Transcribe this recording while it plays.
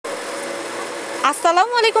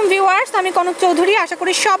আসসালামু আলাইকুম ভিউয়ার্স, আমি কনক চৌধুরী। আশা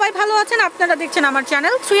করি সবাই ভালো আছেন। আপনারা দেখছেন আমার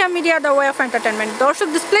channel 3M media the way of entertainment. দর্শক,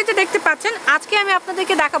 ডিসপ্লেতে দেখতে পাচ্ছেন আজকে আমি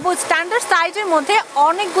আপনাদেরকে দেখাবো স্ট্যান্ডার্ড সাইজের মধ্যে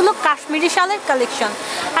অনেকগুলো কাশ্মীরি শালের কালেকশন।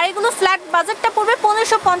 আর এগুলো ফ্ল্যাট বাজেটটা পড়বে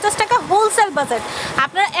 1550 টাকা, হোলসেল বাজেট।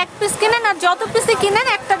 আপনারা এক পিস কিনেন আর যত পিসই কিনেন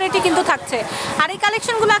একটা রেটই কিন্তু থাকছে। আর এই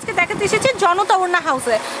কালেকশনগুলো আজকে দেখাতে এসেছি জনতা ওড়না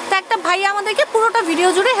হাউসে। তো একটা ভাইয়া আমাদেরকে পুরোটা ভিডিও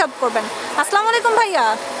জুড়ে হেল্প করবেন। আসসালামু আলাইকুম ভাইয়া,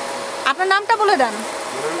 আপনার নামটা বলে দেন।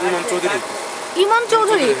 ইমন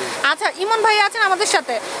চৌধুরী। আচ্ছা, ইমন ভাই আছেন আমাদের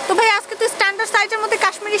সাথে। তো ভাই, আজকে তো স্ট্যান্ডার্ড সাইজের মধ্যে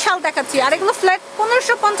কাশ্মীরি শাল দেখাচ্ছি, আর এগুলো ফ্ল্যাট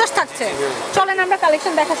 1550 থাকছে। চলেন আমরা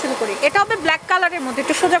কালেকশন দেখা শুরু করি। এটা হবে ব্ল্যাক কালারের মধ্যে,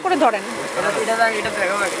 একটু সোজা করে ধরেন,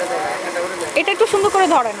 এটা একটু সুন্দর করে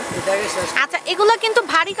ধরেন। আচ্ছা, এগুলো কিন্তু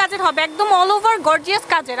ভারী কাজের হবে, একদম অল ওভার গর্জিয়াস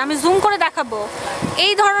কাজের। আমি জুম করে দেখাবো।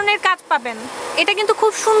 এই ধরনের কাজ পাবেন। এটা কিন্তু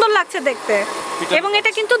খুব সুন্দর লাগছে দেখতে, এবং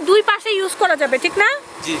এটা কিন্তু দুই পাশে ইউজ করা যাবে, ঠিক না?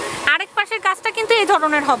 জি। আরেক পাশের কাজটা কিন্তু এই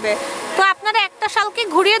ধরনের হবে। তো আপনারা একটা শালকে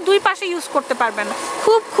ঘুরিয়ে দুই পাশে ইউজ করতে পারবেন।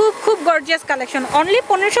 খুব খুব খুব গর্জিয়াস কালেকশন, অনলি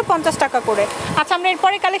 1550 টাকা করে। আচ্ছা, আমরা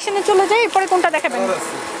এরপরে কালেকশনে চলে যাই। এরপরে কোনটা দেখাবেন?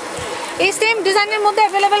 এই সেম ডিজাইনের মধ্যে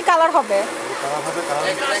অ্যাভেলেবেল কালার হবে।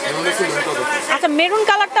 আচ্ছা, মেরুন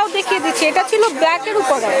কালারটাও দেখিয়ে দিচ্ছি। এটা ছিল ব্ল্যাকের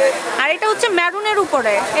উপরে, আর এটা হচ্ছে মেরুনের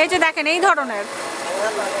উপরে। এই যে দেখেন, এই ধরনের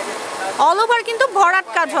অল ওভার কিন্তু ভরাট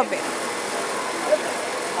কাজ হবে।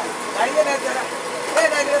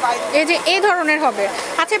 এই যে এই ধরনের হবে।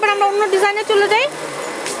 আচ্ছা, এবার আমরা অন্য ডিজাইনে চলে যাই।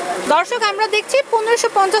 দর্শক, আমরা দেখছি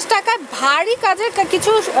 1550 টাকা ভারী কাজের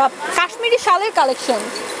কিছু কাশ্মীরি শালের কালেকশন।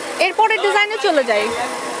 এরপরে ডিজাইনে চলে যাই।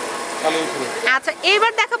 আচ্ছা,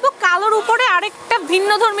 এবার দেখাবো কালোর উপরে আরেকটা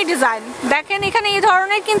ভিন্নধর্মী ডিজাইন। দেখেন, এখানে এই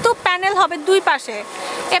ধরনের কিন্তু প্যানেল হবে দুই পাশে,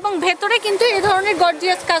 এবং ভেতরে কিন্তু এই ধরনের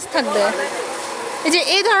গর্জিয়াস কাজ থাকবে। এই যে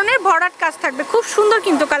এই ধরনের ভরাট কাজ থাকবে। খুব সুন্দর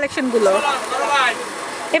কিন্তু কালেকশনগুলো।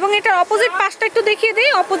 এবং এটার অপোজিট পাশটা একটু দেখিয়ে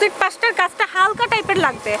দিই। অপোজিট পাশটার কাজটা হালকা টাইপের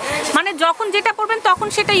লাগবে, মানে যখন যেটা পরবেন তখন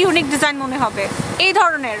সেটা ইউনিক ডিজাইন মনে হবে, এই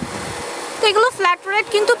ধরনের। তো এগুলো ফ্ল্যাট রেট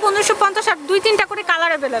কিন্তু 1550, আর 2-3টা করে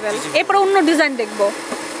কালার অ্যাভেলেবেল। এরপর অন্য ডিজাইন দেখবো।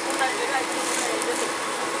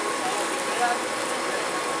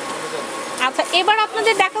 আচ্ছা, এবার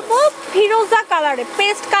আপনাদের দেখাবো ফিরোজা কালারে,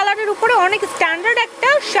 পেস্ট কালারের উপরে অনেক স্ট্যান্ডার্ড একটা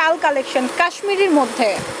শাল কালেকশন কাশ্মীরির মধ্যে।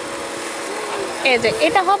 এই যে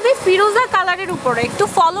এটা হবে ফিরোজা কালারের উপরে। একটু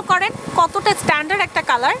ফলো করেন কতটা স্ট্যান্ডার্ড একটা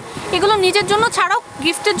কালার। এগুলো নিজের জন্য ছাড়াও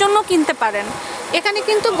গিফটের জন্য কিনতে পারেন। এখানে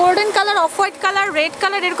কিন্তু golden colour, off white colour, red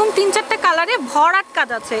colour, এরকম 3-4টা কালারে ভরাট কাজ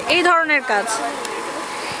আছে। এই ধরনের কাজ,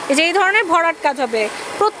 এই যে এই ধরনের ভরাট কাজ হবে।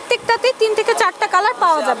 প্রত্যেকটাতে 3 থেকে 4টা কালার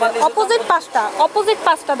পাওয়া যাবে। অপোজিট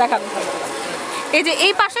পাশটা দেখান। এই যে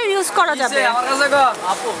এই পাশে ইউজ করা যাবে।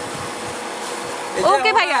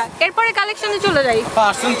 ওকে ভাইয়া, এরপরে কালেকশনে চলে যাই।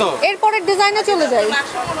 আসুন তো, এরপরে ডিজাইনে চলে যাই।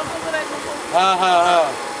 হ্যাঁ হ্যাঁ হ্যাঁ,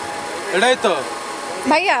 এটাই তো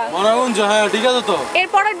ভাইয়া, মনোরঞ্জ। হ্যাঁ, ঠিক আছে। তো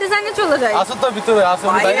এরপরের ডিজাইনে চলে যাই। আসুন তো ভিতরে, আসুন।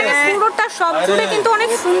 পুরোটা সব জুড়ে কিন্তু অনেক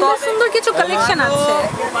সুন্দর সুন্দর কিছু কালেকশন আছে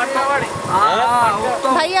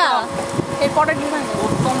ভাইয়া। এরপরের ডিজাইন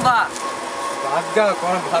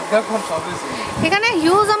এখানে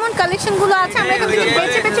হিউজ এমন কালেকশন গুলো আছে। আমরা এখান থেকে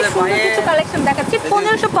বেছে বেছে সুন্দর কিছু কালেকশন দেখাচ্ছি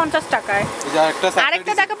 1550 টাকায়।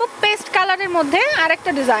 আরেকটা দেখাবো পেস্ট কালারের মধ্যে,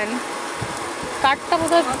 আরেকটা ডিজাইন। কার্ডটা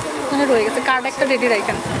বোধহয় এখানে রয়ে গেছে, কার্ড একটা রেডি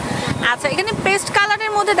রাখেন। আচ্ছা, এখানে পেস্ট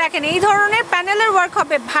কালারের মধ্যে দেখেন এই ধরনের প্যানেলের ওয়ার্ক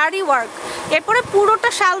হবে, ভারী ওয়ার্ক। এরপরে পুরোটা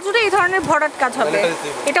শাল জুড়ে এই ধরনের ভরাট কাজ হবে।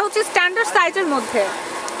 এটা হচ্ছে স্ট্যান্ডার্ড সাইজের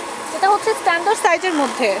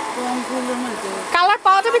মধ্যে। কালার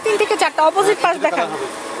পাওয়া যাবে 3 থেকে 4টা। অপোজিট পাশ দেখান।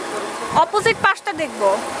 অপোজিট পাশটা দেখবো।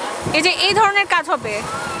 এই যে এই ধরনের কাজ হবে,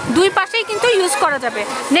 দুই পাশেই কিন্তু ইউজ করা যাবে।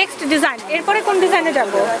 Next design. এরপরে কোন ডিজাইনে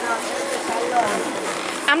যাব?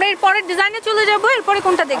 আমরা এরপরের ডিজাইনে চলে যাব। এরপরে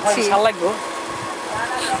কোনটা দেখছি?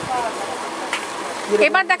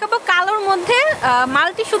 এবার দেখাবো কালোর মধ্যে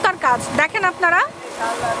মাল্টি সুতার কাজ। দেখেন আপনারা,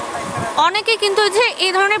 অনেকে কিন্তু যে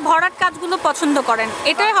এই ধরনের ভরাট কাজগুলো পছন্দ করেন।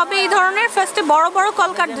 এটাই হবে এই ধরনের ফার্স্টে বড় বড়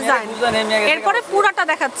কলকার ডিজাইন। এরপরে পুরাটা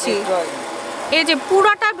দেখাচ্ছি। এই যে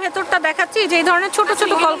পুরাটা ভেতরটা দেখাচ্ছি, যে এই ধরনের ছোট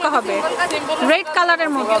ছোট কলকা হবে রেড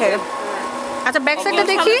কালারের মধ্যে। আচ্ছা, ব্যাক সাইডটা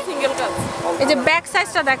দেখি। এই যে ব্যাক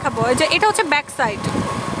সাইডটা দেখাবো। এই যে এটা হচ্ছে ব্যাক সাইড।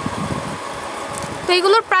 তো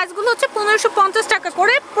এইগুলোর প্রাইসগুলো হচ্ছে 1550 টাকা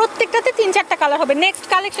করে। প্রত্যেকটাতে 3-4টা কালার হবে। নেক্সট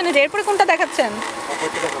কালেকশনে যাই। এরপরে কোনটা দেখাচ্ছেন?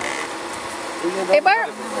 এবার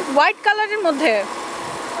হোয়াইট কালারের মধ্যে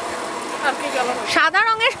সাদা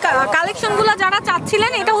রঙের কালেকশনগুলো যারা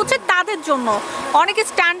চাচ্ছিলেন, এটা হচ্ছে তাদের জন্য। অনেক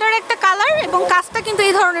স্ট্যান্ডার্ড একটা কালার, এবং কাজটা কিন্তু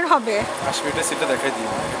এই ধরনের হবে।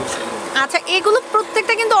 আচ্ছা, এগুলো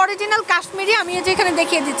প্রত্যেকটা কিন্তু অরিজিনাল কাশ্মীরি। আমি এই যে এখানে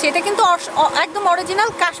দেখিয়ে দিচ্ছি, এটা কিন্তু একদম অরিজিনাল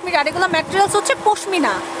কাশ্মীরি। আর এগুলো ম্যাটেরিয়ালস হচ্ছে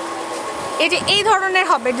পশমিনা। এই যে এই ধরনের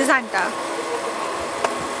হবে ডিজাইনটা।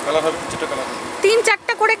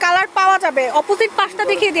 3-4টা করে কালার পাওয়া যাবে। অপোজিট পাশটা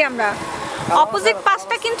দেখিয়ে দিই আমরা। অপোজিট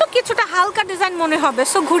পাশটা কিন্তু কিছুটা হালকা ডিজাইন মনে হবে,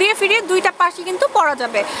 সো ঘুরিয়ে ফিরিয়ে দুইটা পাশই কিন্তু পরা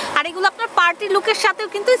যাবে। আর এগুলো আপনার পার্টি লুকের সাথেও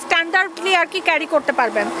কিন্তু স্ট্যান্ডার্ডলি আর কি ক্যারি করতে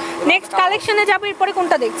পারবেন। নেক্সট কালেকশনে যাবো, এরপরে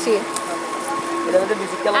কোনটা দেখছি?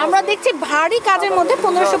 আমরা দেখছি ভারী কাজের মধ্যে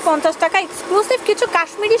 1550 টাকা এক্সক্লুসিভ কিছু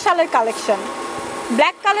কাশ্মীরি শালের কালেকশন।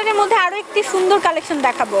 ব্ল্যাক কালারের মধ্যে আরো একটি সুন্দর কালেকশন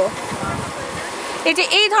দেখাবো। এই যে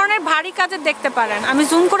এই ধরনের ভারী কাজের দেখতে পারেন, আমি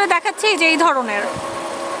জুম করে দেখাচ্ছি। এই যে এই ধরনের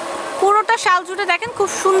পুরোটা শাল জুড়ে দেখেন খুব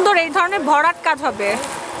সুন্দর এই ধরনের ভরাট কাজ হবে।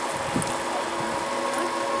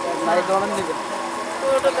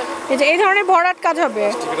 এই যে এই ধরনের ভরাট কাজ হবে।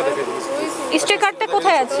 স্টিকারটা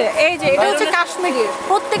কোথায় আছে? এই যে এটা হচ্ছে কাশ্মীরি,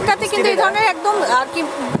 প্রত্যেকটাতে কিন্তু এই ধরনের একদম আর কি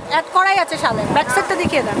অ্যাড করাই আছে শালে। ব্যাক সাইডটা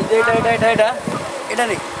দেখিয়ে দেন। এটা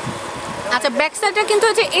নেই। আচ্ছা, ব্যাক সাইডটা কিন্তু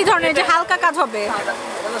হচ্ছে এই ধরনের যে হালকা কাজ হবে।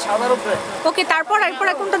 ওকে, তারপর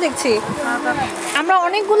এরপরে কোনটা দেখছি? আমরা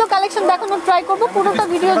অনেকগুলো কালেকশন দেখানোর ট্রাই করব পুরোটা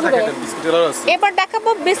ভিডিও জুড়ে। এবার দেখাবো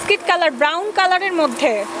বিস্কিট কালার, ব্রাউন কালারের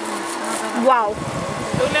মধ্যে। ওয়াও,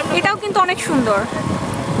 এটাও কিন্তু অনেক সুন্দর।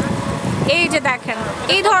 এই যে দেখেন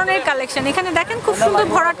এই ধরনের কালেকশন, এখানে দেখেন খুব সুন্দর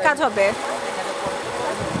ভরাট কাজ হবে।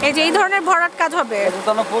 এই যে এই ধরনের ভরাট কাজ হবে।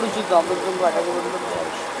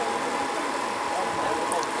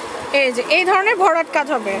 এই যে এই ধরনের ভরাট কাজ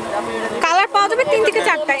হবে। কালার পাওয়া যাবে 3 থেকে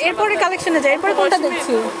 4টা। এরপরে কালেকশনে যাই, এরপরে কোনটা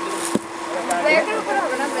দেখছি?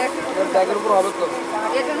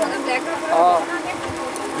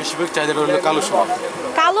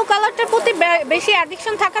 কালো কালারটার প্রতি বেশি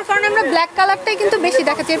অ্যাডিকশন থাকার কারণে আমরা ব্ল্যাক কালারটাই কিন্তু বেশি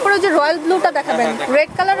দেখাচ্ছি। এরপরে যে রয়্যাল ব্লুটা দেখাবেন,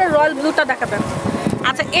 রেড কালার আর রয়্যাল ব্লুটা দেখাবেন।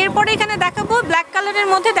 আচ্ছা, এরপরে এখানে দেখাবো ব্ল্যাক কালারের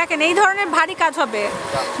মধ্যে দেখেন এই ধরনের ভারী কাজ হবে।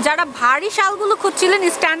 যারা ভারী শালগুলো খুঁজছিলেন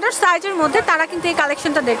স্ট্যান্ডার্ড সাইজের মধ্যে, তারা কিন্তু এই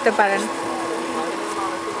কালেকশনটা দেখতে পারেন।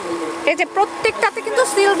 এই যে প্রত্যেকটাতে কিন্তু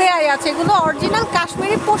সিল দেয়াই আছে, এগুলো অরিজিনাল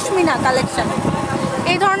কাশ্মীরি পশমিনা কালেকশন।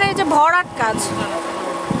 এই ধরনের এই যে ভরাট কাজ,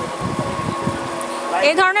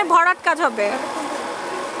 এই ধরনের ভরাট কাজ হবে।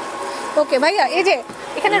 ওকে ভাইয়া, এই যে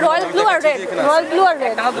এখানে রয়্যাল ব্লু আর রেড, রয়্যাল ব্লু আর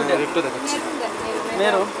রেড।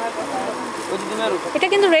 এটা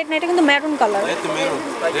কিন্তু রেড না, এটা কিন্তু মেরুন কালার।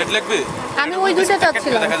 রেড লাগবে? আমি ওই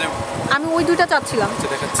দুইটা চাচ্ছিলাম।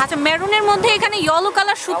 আচ্ছা, মেরুনের মধ্যে এখানে ইয়েলো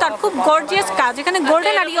কালার সুতার খুব গর্জিয়াস কাজ, এখানে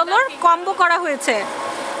গোল্ডেন আর ইয়েলোর কম্বো করা হয়েছে।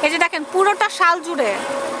 এই যে দেখেন পুরোটা শাল জুড়ে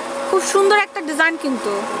খুব সুন্দর একটা ডিজাইন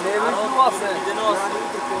কিন্তু।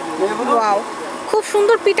 ওয়াও, খুব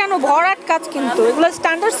সুন্দর পিটানো ভরাট কাজ কিন্তু। এগুলো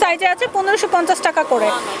স্ট্যান্ডার্ড সাইজে আছে 1550 টাকা করে।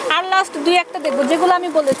 আর লাস্ট দুই একটা দেখবো যেগুলো আমি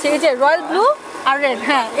বলেছি, এই যে রয়্যাল ব্লু আর রেড।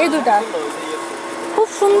 হ্যাঁ, এই দুটা খুব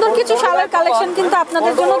সুন্দর কিছু শালের কালেকশন কিন্তু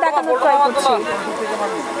আপনাদের জন্য দেখানোর ট্রাই করছি।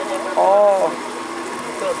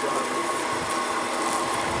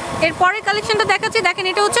 এরপরে কালেকশনটা দেখাচ্ছি, দেখেন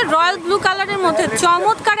এটা হচ্ছে রয়্যাল ব্লু কালারের মধ্যে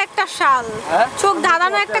চমৎকার একটা শাল, চোখ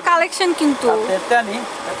ধাঁধানো একটা কালেকশন কিন্তু।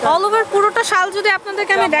 অল ওভার পুরোটা শাল যদি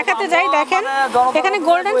আপনাদেরকে আমি দেখাতে যাই, দেখেন এখানে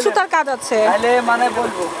গোল্ডেন সুতার কাজ আছে।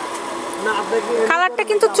 কালারটা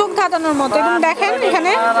কিন্তু চোখ ধাঁধানোর মতো। এবং দেখেন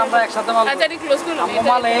এখানে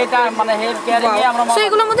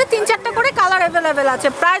এগুলোর মধ্যে 3-4টা করে কালার অ্যাভেলেবেল আছে।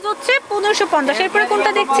 প্রাইস হচ্ছে 1550। এরপরে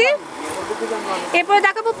কোনটা দেখছি? এরপরে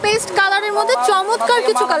দেখাবো পেস্ট কালারের মধ্যে চমৎকার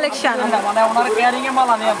কিছু কালেকশন।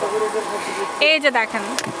 এই যে দেখেন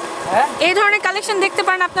এই ধরনের কালেকশন দেখতে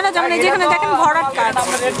পারেন আপনারা, যেমন এই যেখানে দেখেন ভরাট কাজ।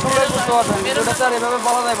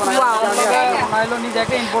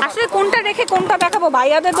 আসলে কোনটা রেখে কোনটা দেখাবো?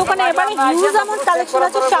 ভাইয়াদের দোকানে এবারে হিউজ অ্যামাউন্ট কালেকশন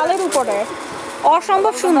আছে শালের উপরে,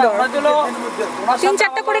 অসম্ভব সুন্দর।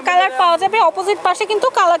 3-4টা করে কালার পাওয়া যাবে। অপোজিট পাশে কিন্তু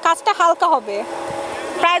কাজটা হালকা হবে।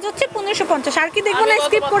 প্রাইস হচ্ছে 1550। আর কি দেখবো না,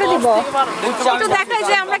 স্কিপ করে দিব। একটু দেখাই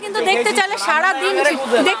যে আমরা কিন্তু দেখতে চাইলে সারা দিন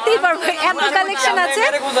দেখতেই পারবো, এত কালেকশন আছে।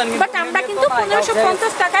 বাট আমরা কিন্তু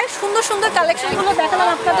 1550 টাকায় সুন্দর সুন্দর কালেকশনগুলো দেখালাম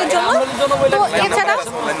আপনাদের জন্য। তো এছাড়া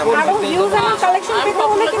আরো হিউজ অ্যামাউন্ট কালেকশন পেতে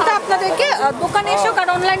হলে কিন্তু আপনাদেরকে দোকানে এসেও আর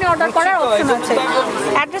অনলাইনে অর্ডার করার অপশন আছে।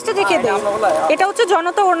 অ্যাড্রেসটা দেখিয়ে দেই। এটা হচ্ছে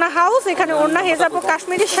জনতা ওড়না হাউস। এখানে ওড়না, হেজাব ও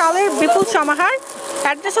কাশ্মীরি শালের বিপুল সমাহার।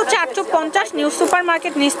 অ্যাড্রেস হচ্ছে 850 নিউ সুপার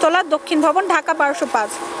মার্কেট, নিচতলা, দক্ষিণ ভবন, ঢাকা 1205।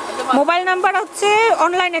 মোবাইল নাম্বার হচ্ছে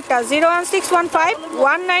অনলাইনেরটা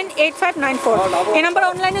 01615198594। এই নাম্বার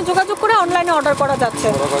অনলাইনে যোগাযোগ করে অনলাইনে অর্ডার করা যাচ্ছে।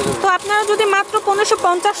 তো আপনারা যদি মাত্র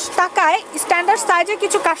 1550 টাকায় স্ট্যান্ডার্ড সাইজে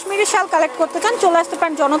কিছু কাশ্মীরি শাল কালেক্ট করতে চান, চলে আসতে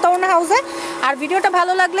পারেন জনতা ওড়না হাউসে। আর ভিডিওটা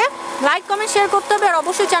ভালো লাগলে লাইক, কমেন্ট, শেয়ার করতে হবে। আর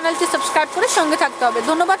অবশ্যই চ্যানেলটি সাবস্ক্রাইব করে সঙ্গে থাকতে হবে।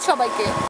 ধন্যবাদ সবাইকে।